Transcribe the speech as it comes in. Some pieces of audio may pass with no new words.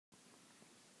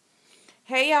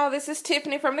Hey y'all, this is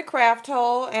Tiffany from the Craft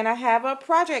Hole, and I have a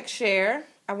project share.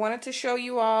 I wanted to show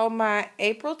you all my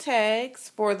April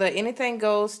tags for the Anything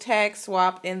Goes tag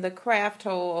swap in the Craft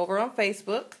Hole over on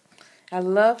Facebook. I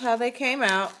love how they came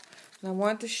out, and I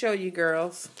wanted to show you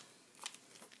girls.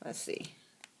 Let's see.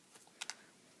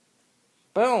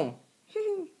 Boom.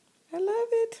 I love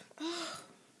it. Oh,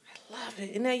 I love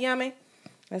it. Isn't that yummy?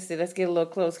 Let's see. Let's get a little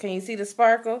close. Can you see the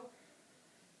sparkle?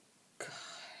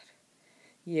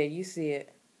 Yeah, you see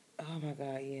it. Oh my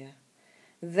God, yeah.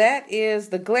 That is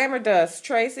the Glamour Dust.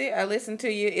 Tracy, I listened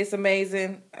to you. It's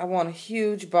amazing. I want a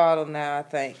huge bottle now, I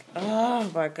think.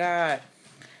 Oh my God.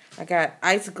 I got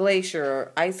Ice Glacier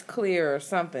or Ice Clear or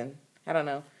something. I don't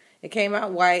know. It came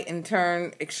out white and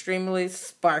turned extremely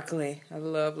sparkly. I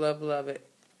love, love, love it.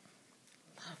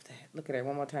 Love that. Look at it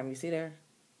one more time. You see there?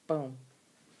 Boom.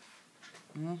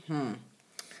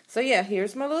 So yeah,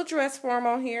 here's my little dress form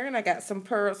on here, and I got some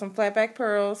pearls, some flatback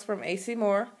pearls from AC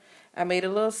Moore. I made a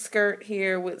little skirt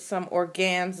here with some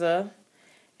organza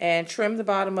and trimmed the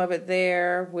bottom of it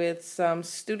there with some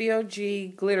Studio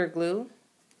G glitter glue.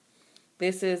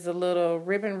 This is a little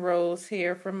ribbon rose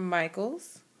here from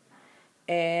Michaels.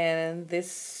 And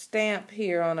this stamp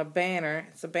here on a banner.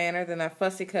 It's a banner, then I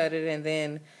fussy cut it, and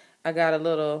then I got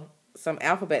some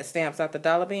alphabet stamps out the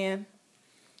dollar bin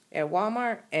at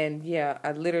Walmart, and yeah,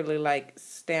 I literally like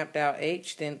stamped out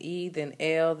H, then E, then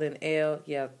L, then L.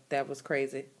 Yeah, that was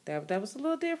crazy. That was a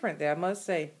little different there, I must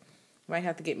say. Might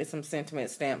have to get me some sentiment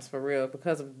stamps for real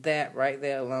because of that right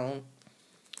there alone.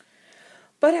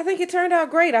 But I think it turned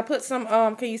out great. I put some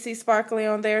can you see sparkly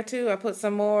on there too? I put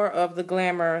some more of the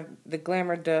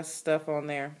Glamour Dust stuff on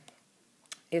there.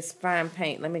 It's fine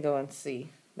paint. Let me go and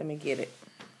see. Let me get it.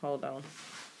 Hold on.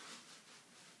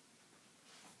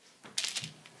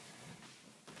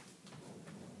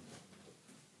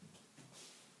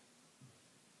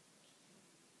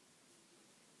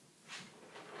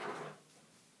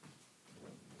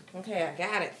 Okay, I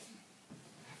got it.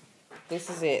 This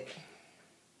is it.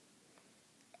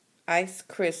 Ice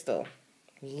Crystal.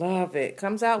 Love it.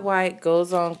 Comes out white,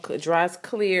 goes on, dries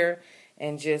clear,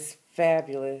 and just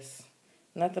fabulous.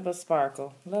 Nothing but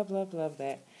sparkle. Love, love, love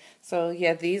that. So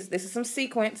yeah, this is some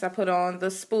sequins. I put on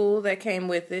the spool that came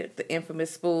with it. The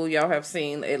infamous spool y'all have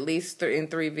seen at least in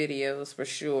 3 videos for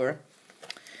sure.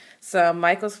 Some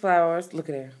Michaels flowers. Look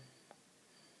at there.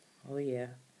 Oh yeah.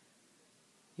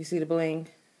 You see the bling?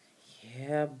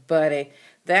 Yeah, buddy.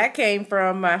 That came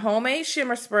from my homemade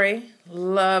shimmer spray.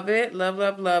 Love it. Love,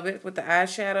 love, love it. With the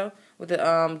eyeshadow. With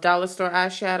the dollar store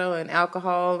eyeshadow and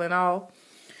alcohol and all.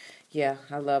 Yeah,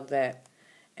 I love that.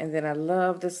 And then I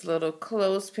love this little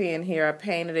clothespin here. I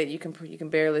painted it. You can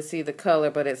barely see the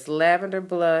color, but it's lavender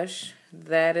blush.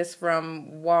 That is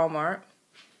from Walmart.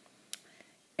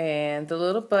 And the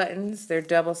little buttons, they're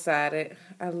double-sided.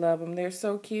 I love them. They're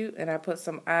so cute. And I put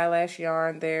some eyelash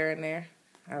yarn there and there.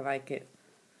 I like it.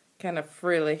 Kind of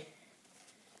frilly.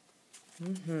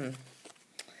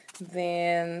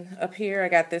 Then up here I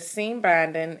got this seam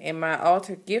binding in my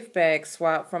Alter gift bag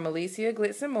swap from Alicia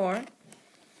Glitz and More.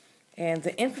 And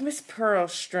the infamous pearl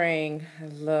string. I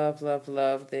love, love,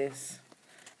 love this.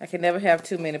 I can never have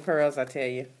too many pearls, I tell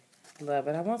you. Love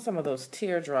it. I want some of those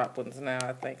teardrop ones now,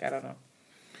 I think. I don't know.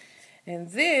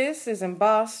 And this is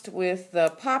embossed with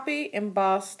the Poppy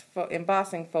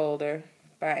embossing folder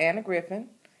by Anna Griffin.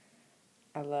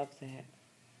 I love that.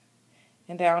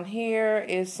 And down here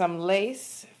is some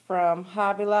lace from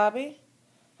Hobby Lobby.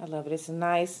 I love it. It's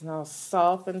nice and all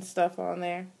soft and stuff on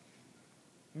there.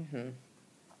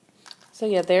 So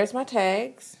yeah, there's my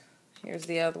tags. Here's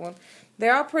the other one.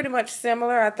 They're all pretty much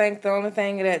similar. I think the only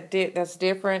thing that's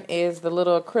different is the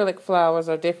little acrylic flowers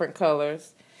are different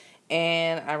colors.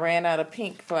 And I ran out of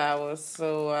pink flowers,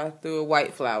 so I threw a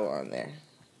white flower on there.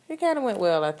 It kind of went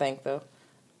well, I think, though.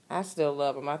 I still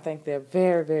love them. I think they're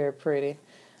very, very pretty.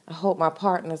 I hope my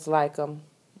partners like them.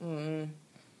 I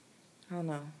don't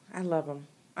know. I love them.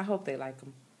 I hope they like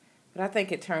them. But I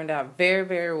think it turned out very,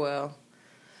 very well.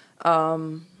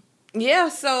 Yeah,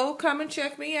 so come and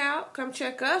check me out. Come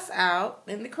check us out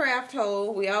in the Craft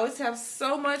Hole. We always have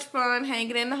so much fun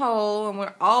hanging in the hole, and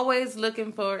we're always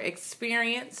looking for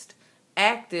experienced,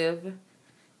 active,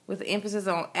 with emphasis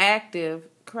on active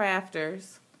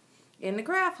crafters in the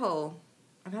Craft Hole.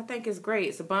 And I think it's great.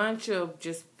 It's a bunch of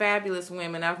just fabulous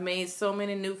women. I've made so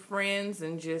many new friends,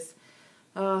 and just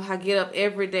I get up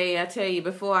every day. I tell you,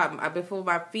 before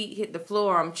my feet hit the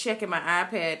floor, I'm checking my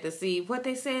iPad to see what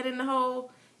they said in the hole.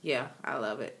 Yeah, I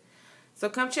love it. So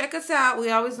come check us out.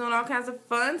 We always doing all kinds of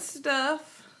fun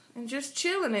stuff and just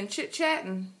chilling and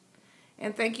chit-chatting.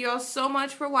 And thank you all so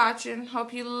much for watching.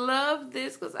 Hope you love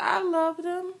this because I love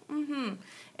them.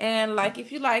 And like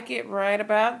if you like it right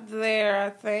about there, I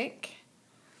think.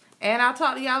 And I'll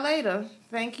talk to y'all later.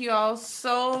 Thank you all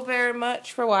so very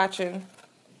much for watching.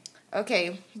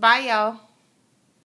 Okay, bye y'all.